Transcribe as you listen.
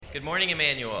Good morning,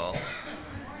 Emmanuel.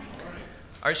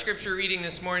 Our scripture reading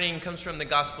this morning comes from the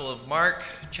Gospel of Mark,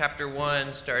 chapter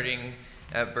 1, starting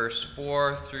at verse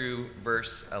 4 through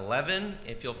verse 11.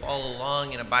 If you'll follow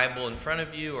along in a Bible in front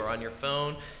of you or on your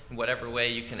phone, in whatever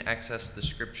way you can access the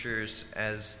scriptures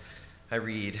as I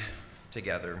read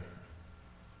together.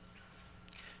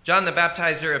 John the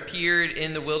Baptizer appeared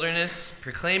in the wilderness,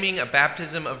 proclaiming a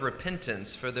baptism of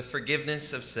repentance for the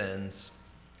forgiveness of sins.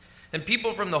 And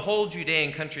people from the whole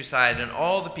Judean countryside and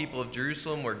all the people of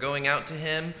Jerusalem were going out to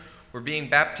him, were being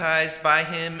baptized by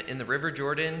him in the river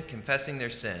Jordan, confessing their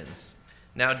sins.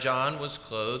 Now John was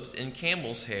clothed in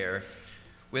camel's hair,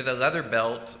 with a leather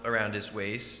belt around his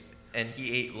waist, and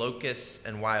he ate locusts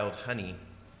and wild honey.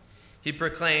 He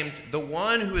proclaimed, "The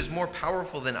one who is more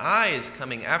powerful than I is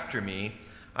coming after me.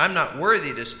 I'm not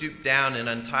worthy to stoop down and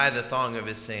untie the thong of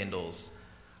his sandals.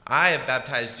 I have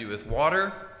baptized you with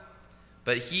water,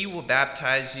 but he will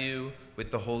baptize you with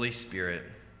the Holy Spirit."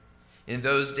 In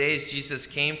those days, Jesus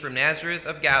came from Nazareth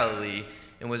of Galilee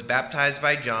and was baptized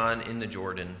by John in the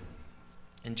Jordan.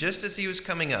 And just as he was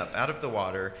coming up out of the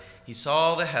water, he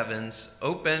saw the heavens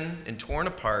open and torn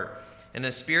apart, and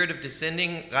a spirit of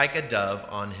descending like a dove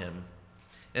on him.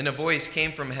 And a voice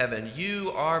came from heaven,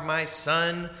 "You are my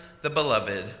Son, the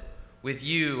beloved. With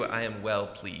you I am well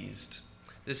pleased."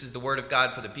 This is the word of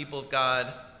God for the people of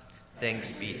God.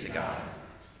 Thanks be to God.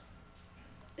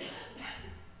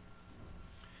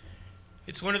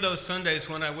 It's one of those Sundays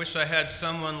when I wish I had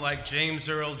someone like James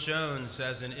Earl Jones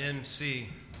as an MC,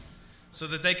 so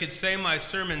that they could say my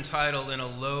sermon title in a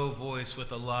low voice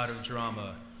with a lot of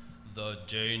drama, "The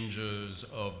Dangers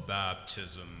of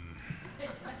Baptism."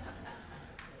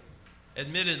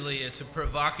 Admittedly, it's a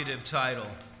provocative title,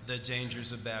 "The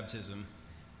Dangers of Baptism."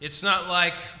 It's not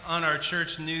like on our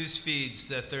church news feeds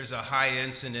that there's a high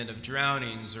incident of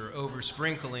drownings or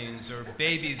oversprinklings or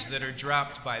babies that are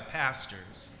dropped by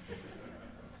pastors.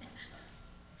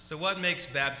 So what makes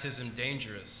baptism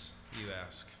dangerous, you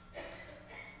ask?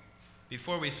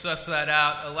 Before we suss that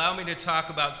out, allow me to talk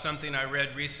about something I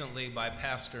read recently by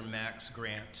Pastor Max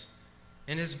Grant.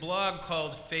 In his blog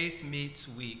called Faith Meets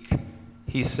Week,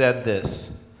 he said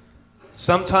this: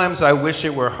 "Sometimes I wish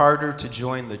it were harder to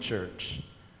join the church.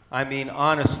 I mean,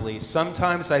 honestly,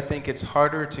 sometimes I think it's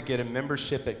harder to get a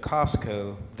membership at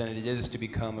Costco than it is to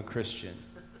become a Christian."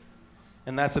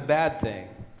 And that's a bad thing.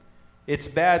 It's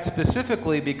bad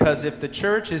specifically because if the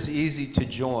church is easy to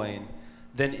join,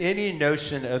 then any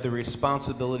notion of the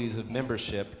responsibilities of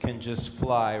membership can just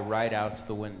fly right out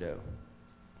the window.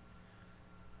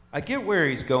 I get where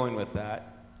he's going with that.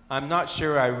 I'm not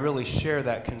sure I really share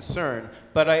that concern,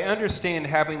 but I understand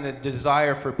having the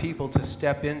desire for people to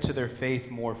step into their faith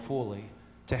more fully,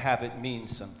 to have it mean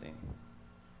something.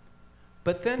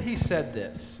 But then he said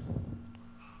this: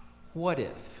 what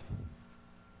if?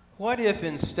 What if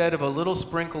instead of a little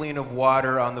sprinkling of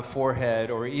water on the forehead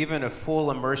or even a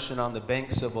full immersion on the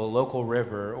banks of a local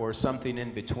river or something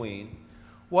in between,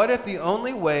 what if the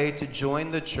only way to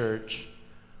join the church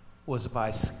was by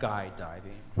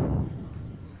skydiving?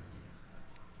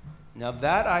 Now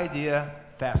that idea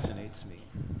fascinates me.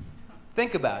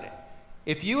 Think about it.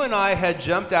 If you and I had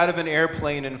jumped out of an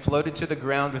airplane and floated to the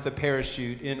ground with a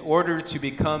parachute in order to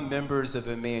become members of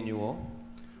Emmanuel,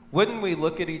 wouldn't we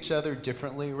look at each other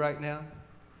differently right now?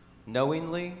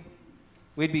 Knowingly?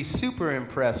 We'd be super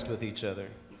impressed with each other.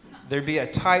 There'd be a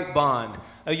tight bond,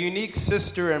 a unique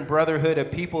sister and brotherhood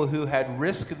of people who had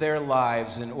risked their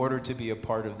lives in order to be a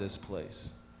part of this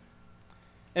place.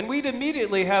 And we'd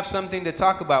immediately have something to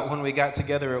talk about when we got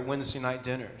together at Wednesday night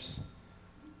dinners.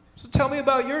 So tell me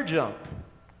about your jump.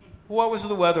 What was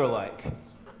the weather like?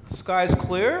 Skies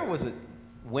clear? Was it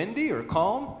windy or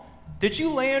calm? Did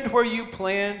you land where you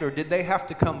planned, or did they have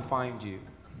to come find you?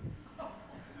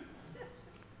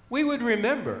 We would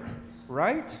remember,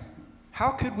 right? How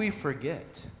could we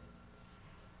forget?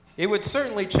 It would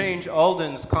certainly change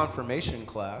Alden's confirmation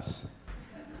class,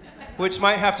 which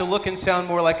might have to look and sound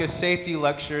more like a safety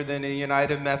lecture than a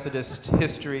United Methodist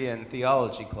history and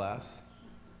theology class.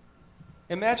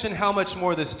 Imagine how much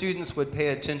more the students would pay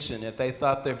attention if they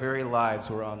thought their very lives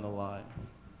were on the line.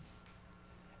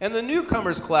 And the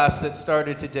newcomers class that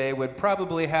started today would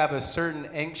probably have a certain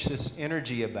anxious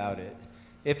energy about it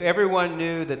if everyone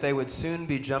knew that they would soon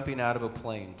be jumping out of a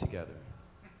plane together.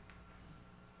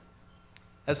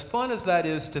 As fun as that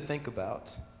is to think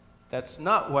about, that's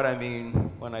not what I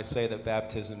mean when I say that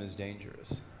baptism is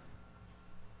dangerous.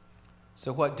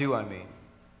 So what do I mean?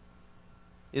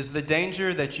 Is the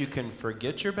danger that you can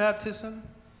forget your baptism?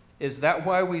 Is that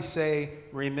why we say,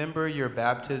 remember your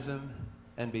baptism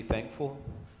and be thankful?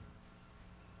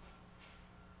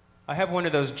 I have one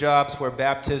of those jobs where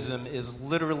baptism is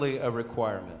literally a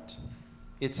requirement.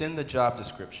 It's in the job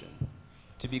description.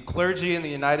 To be clergy in the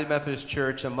United Methodist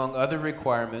Church, among other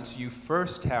requirements, you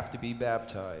first have to be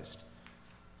baptized.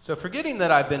 So forgetting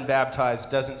that I've been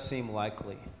baptized doesn't seem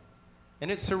likely.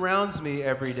 And it surrounds me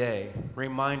every day,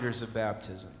 reminders of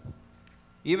baptism.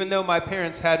 Even though my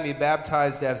parents had me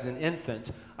baptized as an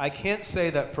infant, I can't say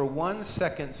that for 1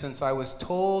 second since I was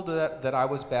told that I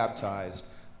was baptized,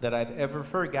 that I've ever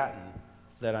forgotten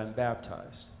that I'm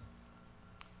baptized.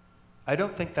 I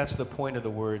don't think that's the point of the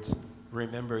words,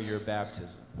 remember your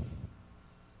baptism.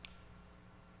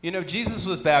 You know, Jesus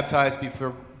was baptized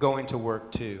before going to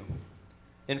work too.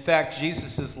 In fact,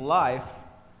 Jesus' life,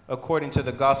 according to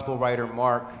the gospel writer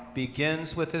Mark,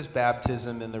 begins with his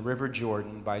baptism in the River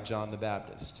Jordan by John the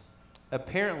Baptist.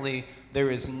 Apparently, there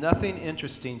is nothing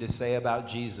interesting to say about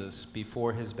Jesus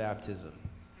before his baptism.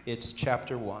 It's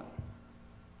chapter 1.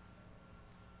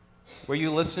 Were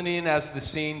you listening as the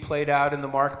scene played out in the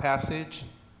Mark passage?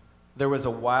 There was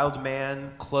a wild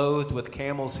man clothed with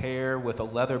camel's hair with a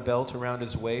leather belt around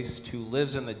his waist who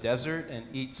lives in the desert and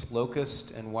eats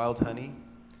locust and wild honey,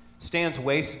 stands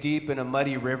waist deep in a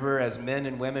muddy river as men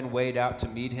and women wade out to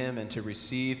meet him and to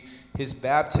receive his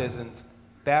baptism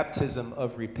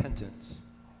of repentance.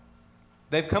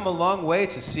 They've come a long way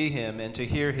to see him and to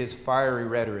hear his fiery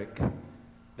rhetoric.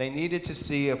 They needed to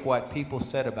see if what people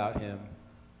said about him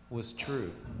was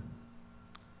true.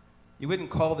 You wouldn't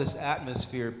call this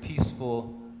atmosphere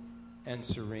peaceful and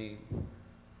serene.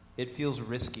 It feels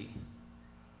risky,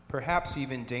 perhaps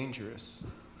even dangerous.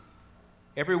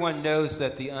 Everyone knows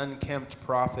that the unkempt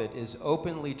prophet is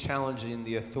openly challenging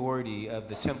the authority of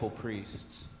the temple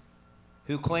priests,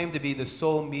 who claim to be the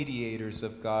sole mediators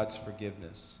of God's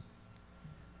forgiveness.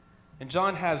 And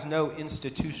John has no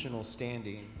institutional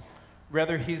standing.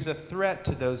 Rather, he's a threat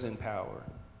to those in power,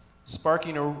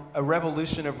 sparking a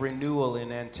revolution of renewal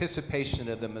in anticipation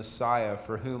of the Messiah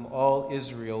for whom all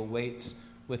Israel waits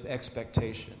with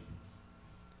expectation.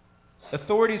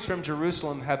 Authorities from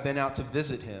Jerusalem have been out to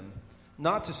visit him,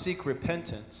 not to seek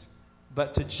repentance,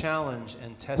 but to challenge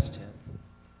and test him.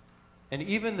 And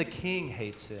even the king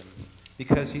hates him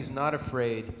because he's not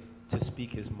afraid to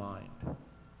speak his mind.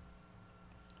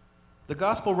 The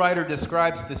gospel writer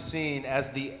describes the scene as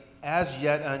the as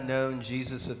yet unknown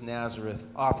Jesus of Nazareth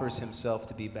offers himself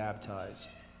to be baptized.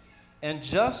 And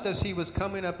just as he was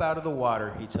coming up out of the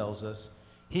water, he tells us,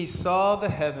 he saw the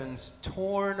heavens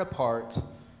torn apart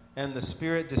and the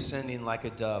Spirit descending like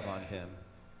a dove on him.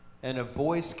 And a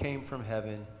voice came from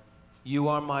heaven, "You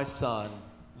are my Son,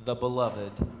 the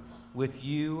beloved. With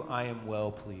you I am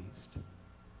well pleased."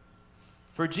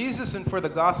 For Jesus and for the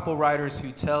gospel writers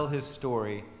who tell his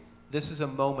story, this is a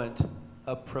moment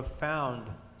of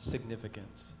profound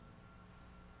significance.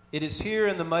 It is here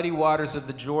in the muddy waters of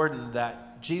the Jordan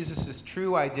that Jesus'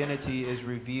 true identity is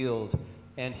revealed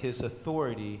and his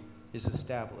authority is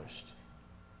established.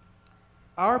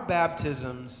 Our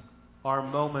baptisms are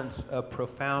moments of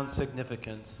profound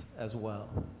significance as well.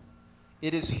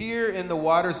 It is here in the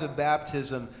waters of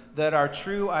baptism that our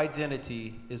true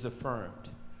identity is affirmed.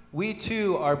 We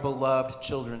too are beloved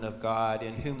children of God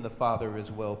in whom the Father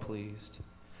is well pleased.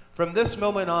 From this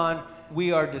moment on,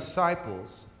 we are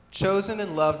disciples, chosen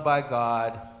and loved by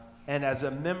God, and as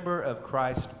a member of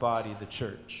Christ's body, the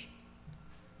church.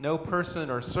 No person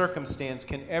or circumstance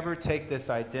can ever take this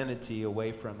identity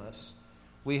away from us.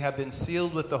 We have been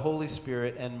sealed with the Holy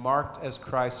Spirit and marked as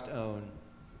Christ's own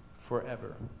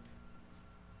forever.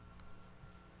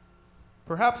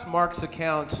 Perhaps Mark's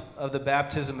account of the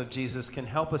baptism of Jesus can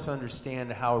help us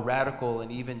understand how radical and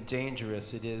even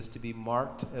dangerous it is to be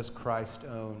marked as Christ's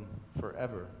own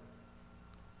forever.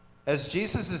 As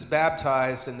Jesus is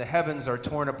baptized and the heavens are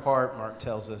torn apart, Mark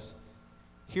tells us,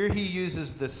 here he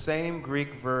uses the same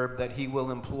Greek verb that he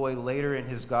will employ later in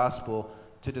his gospel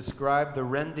to describe the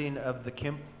rending of the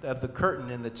curtain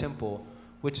in the temple,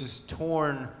 which is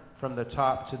torn from the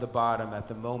top to the bottom at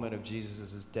the moment of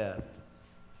Jesus' death.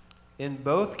 In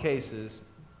both cases,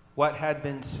 what had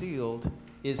been sealed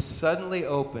is suddenly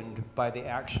opened by the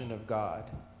action of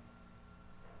God.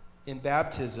 In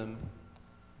baptism,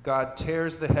 God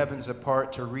tears the heavens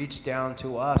apart to reach down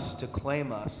to us, to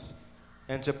claim us,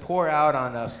 and to pour out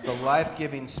on us the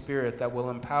life-giving Spirit that will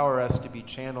empower us to be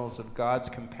channels of God's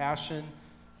compassion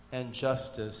and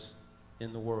justice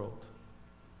in the world.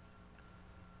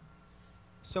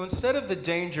 So instead of the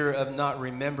danger of not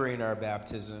remembering our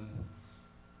baptism,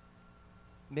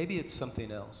 maybe it's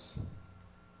something else.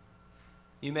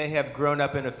 You may have grown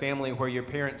up in a family where your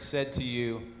parents said to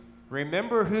you,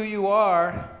 "Remember who you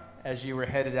are," as you were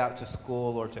headed out to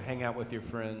school or to hang out with your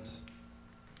friends.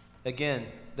 Again,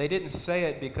 they didn't say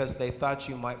it because they thought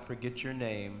you might forget your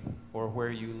name or where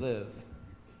you live.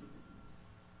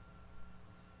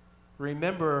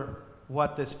 Remember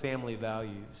what this family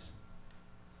values,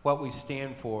 what we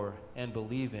stand for and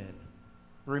believe in.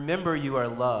 Remember you are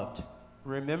loved.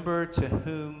 Remember to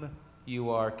whom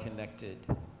you are connected.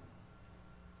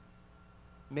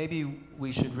 Maybe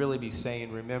we should really be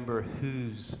saying, remember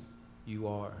whose you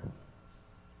are.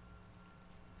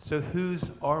 So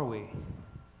whose are we?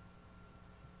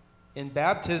 In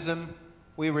baptism,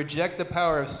 we reject the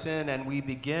power of sin and we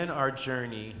begin our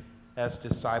journey as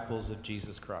disciples of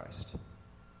Jesus Christ.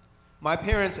 My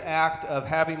parents' act of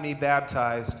having me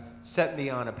baptized set me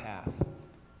on a path.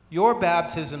 Your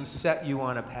baptism set you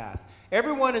on a path.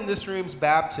 Everyone in this room's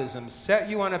baptism set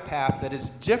you on a path that is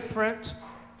different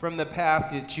from the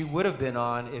path that you would have been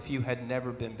on if you had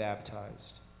never been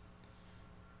baptized.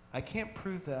 I can't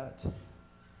prove that,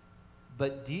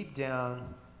 but deep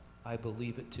down, I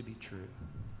believe it to be true.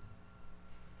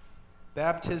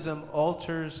 Baptism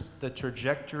alters the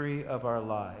trajectory of our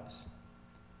lives.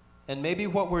 And maybe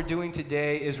what we're doing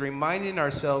today is reminding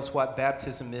ourselves what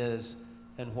baptism is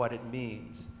and what it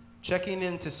means. Checking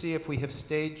in to see if we have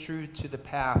stayed true to the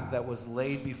path that was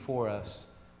laid before us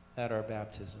at our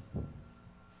baptism.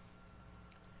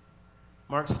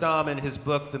 Mark Stamm, in his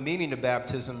book, The Meaning of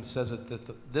Baptism, says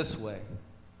it this way.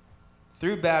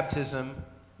 Through baptism,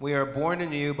 we are born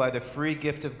anew by the free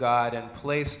gift of God and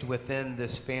placed within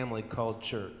this family called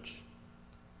church.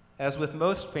 As with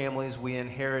most families, we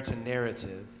inherit a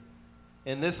narrative.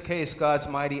 In this case, God's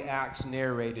mighty acts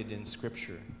narrated in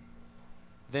Scripture.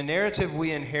 The narrative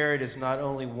we inherit is not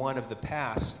only one of the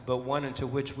past, but one into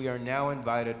which we are now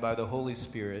invited by the Holy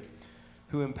Spirit,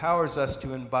 who empowers us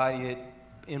to embody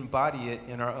it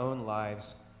in our own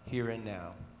lives here and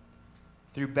now.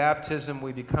 Through baptism,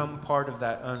 we become part of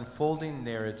that unfolding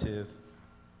narrative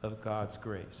of God's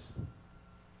grace.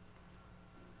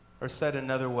 Or said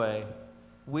another way,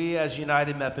 we as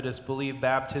United Methodists believe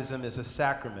baptism is a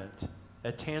sacrament,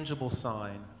 a tangible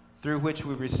sign through which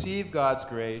we receive God's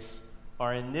grace,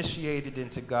 are initiated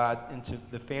into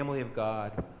the family of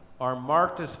God, are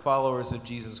marked as followers of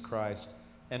Jesus Christ,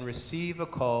 and receive a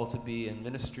call to be in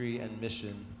ministry and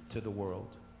mission to the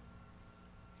world.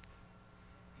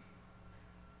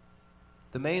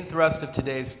 The main thrust of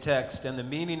today's text and the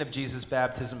meaning of Jesus'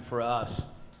 baptism for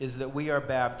us is that we are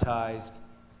baptized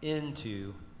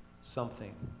into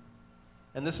something.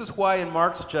 And this is why in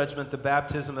Mark's judgment, the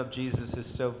baptism of Jesus is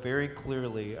so very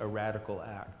clearly a radical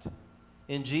act.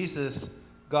 In Jesus,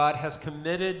 God has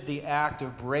committed the act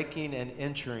of breaking and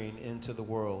entering into the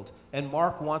world, and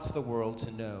Mark wants the world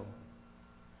to know.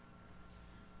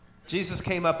 Jesus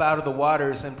came up out of the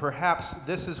waters, and perhaps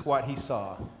this is what he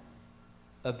saw,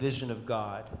 a vision of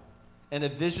God, and a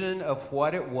vision of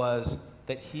what it was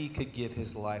that he could give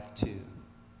his life to.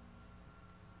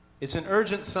 It's an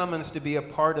urgent summons to be a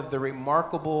part of the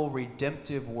remarkable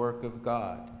redemptive work of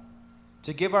God,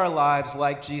 to give our lives,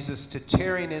 like Jesus, to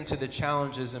tearing into the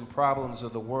challenges and problems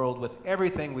of the world with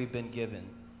everything we've been given.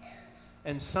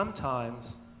 And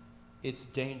sometimes it's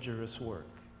dangerous work.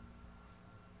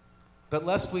 But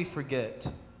lest we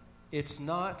forget, it's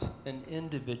not an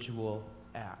individual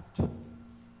act.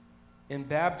 In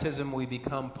baptism, we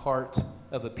become part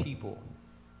of a people.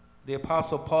 The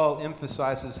Apostle Paul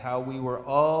emphasizes how we were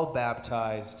all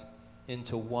baptized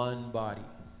into one body.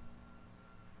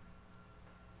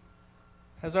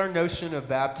 Has our notion of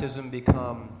baptism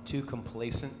become too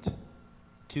complacent,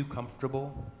 too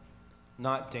comfortable,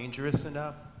 not dangerous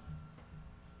enough?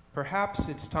 Perhaps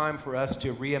it's time for us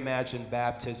to reimagine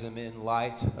baptism in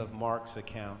light of Mark's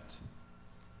account.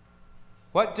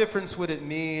 What difference would it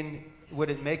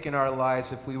make in our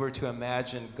lives if we were to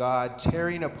imagine God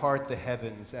tearing apart the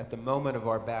heavens at the moment of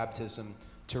our baptism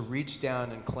to reach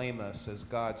down and claim us as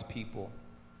God's people?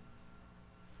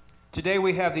 Today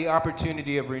we have the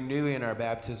opportunity of renewing our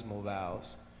baptismal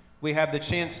vows. We have the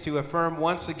chance to affirm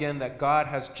once again that God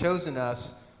has chosen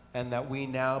us and that we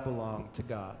now belong to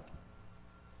God.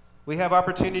 We have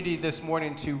opportunity this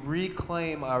morning to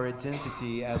reclaim our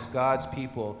identity as God's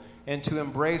people and to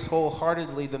embrace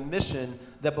wholeheartedly the mission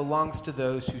that belongs to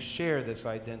those who share this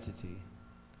identity.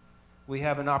 We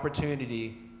have an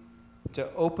opportunity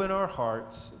to open our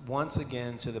hearts once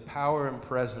again to the power and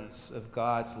presence of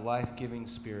God's life-giving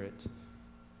Spirit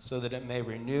so that it may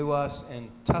renew us and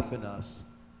toughen us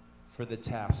for the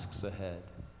tasks ahead.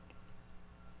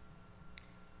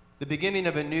 The beginning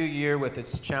of a new year with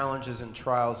its challenges and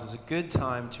trials is a good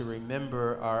time to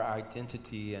remember our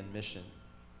identity and mission,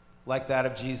 like that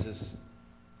of Jesus,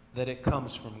 that it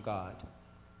comes from God.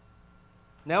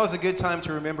 Now is a good time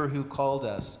to remember who called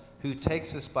us who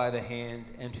takes us by the hand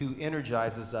and who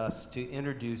energizes us to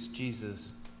introduce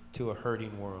Jesus to a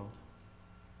hurting world.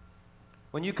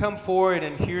 When you come forward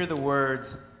and hear the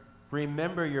words,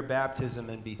 remember your baptism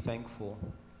and be thankful,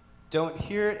 don't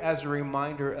hear it as a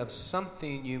reminder of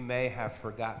something you may have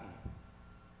forgotten.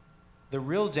 The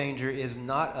real danger is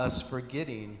not us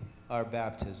forgetting our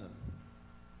baptism.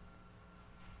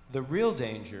 The real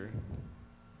danger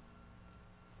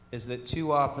is that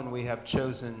too often we have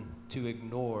chosen to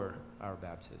ignore our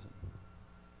baptism.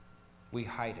 We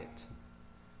hide it.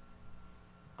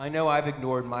 I know I've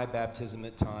ignored my baptism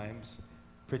at times,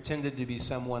 pretended to be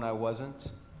someone I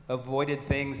wasn't, avoided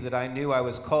things that I knew I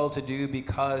was called to do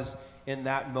because in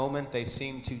that moment they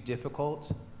seemed too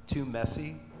difficult, too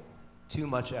messy, too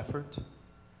much effort.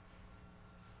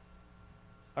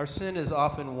 Our sin is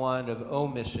often one of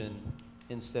omission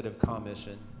instead of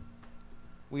commission.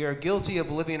 We are guilty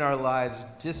of living our lives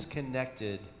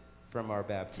disconnected from our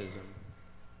baptism,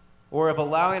 or of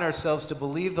allowing ourselves to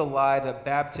believe the lie that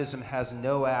baptism has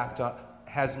no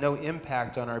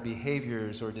impact on our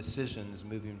behaviors or decisions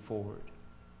moving forward.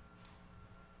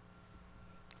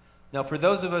 Now, for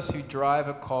those of us who drive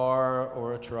a car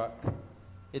or a truck,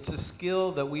 it's a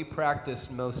skill that we practice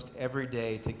most every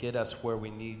day to get us where we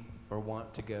need or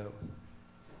want to go.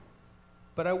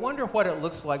 But I wonder what it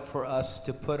looks like for us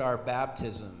to put our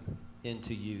baptism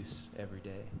into use every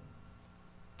day,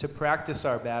 to practice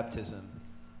our baptism,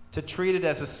 to treat it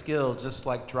as a skill just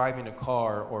like driving a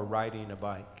car or riding a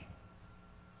bike.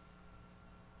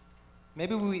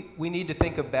 Maybe we need to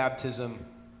think of baptism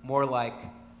more like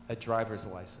a driver's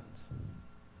license.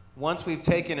 Once we've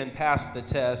taken and passed the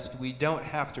test, we don't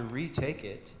have to retake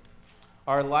it.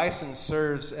 Our license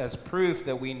serves as proof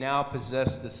that we now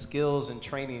possess the skills and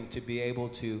training to be able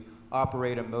to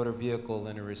operate a motor vehicle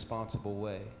in a responsible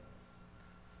way.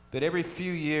 But every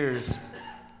few years,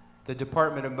 the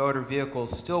Department of Motor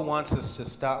Vehicles still wants us to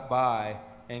stop by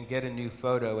and get a new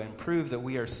photo and prove that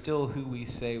we are still who we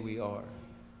say we are.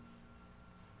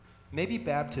 Maybe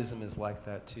baptism is like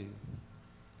that too.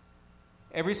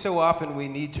 Every so often we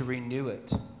need to renew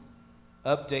it,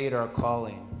 update our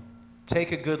calling,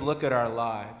 take a good look at our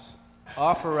lives,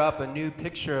 offer up a new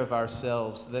picture of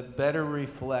ourselves that better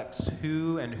reflects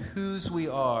who and whose we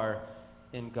are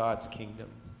in God's kingdom.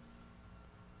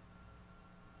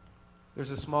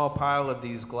 There's a small pile of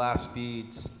these glass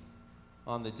beads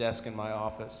on the desk in my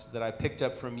office that I picked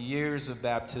up from years of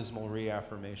baptismal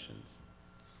reaffirmations.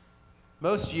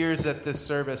 Most years at this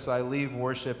service, I leave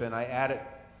worship and I add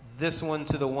this one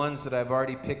to the ones that I've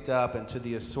already picked up and to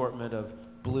the assortment of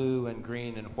blue and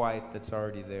green and white that's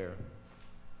already there.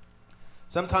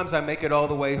 Sometimes I make it all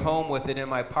the way home with it in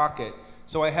my pocket,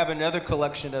 so I have another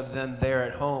collection of them there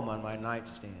at home on my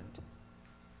nightstand.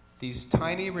 These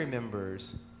tiny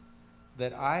reminders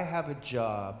that I have a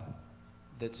job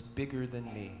that's bigger than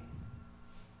me,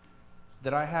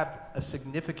 that I have a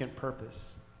significant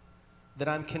purpose, that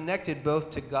I'm connected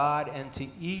both to God and to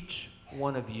each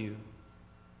one of you,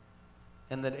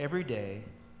 and that every day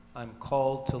I'm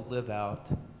called to live out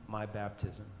my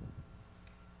baptism.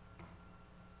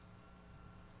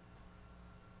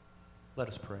 Let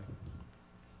us pray.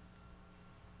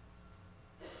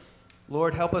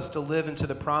 Lord, help us to live into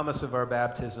the promise of our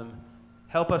baptism.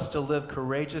 Help us to live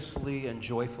courageously and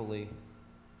joyfully.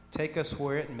 Take us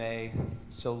where it may,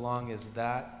 so long as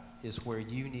that is where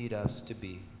you need us to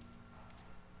be.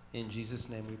 In Jesus'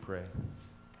 name we pray.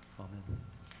 Amen.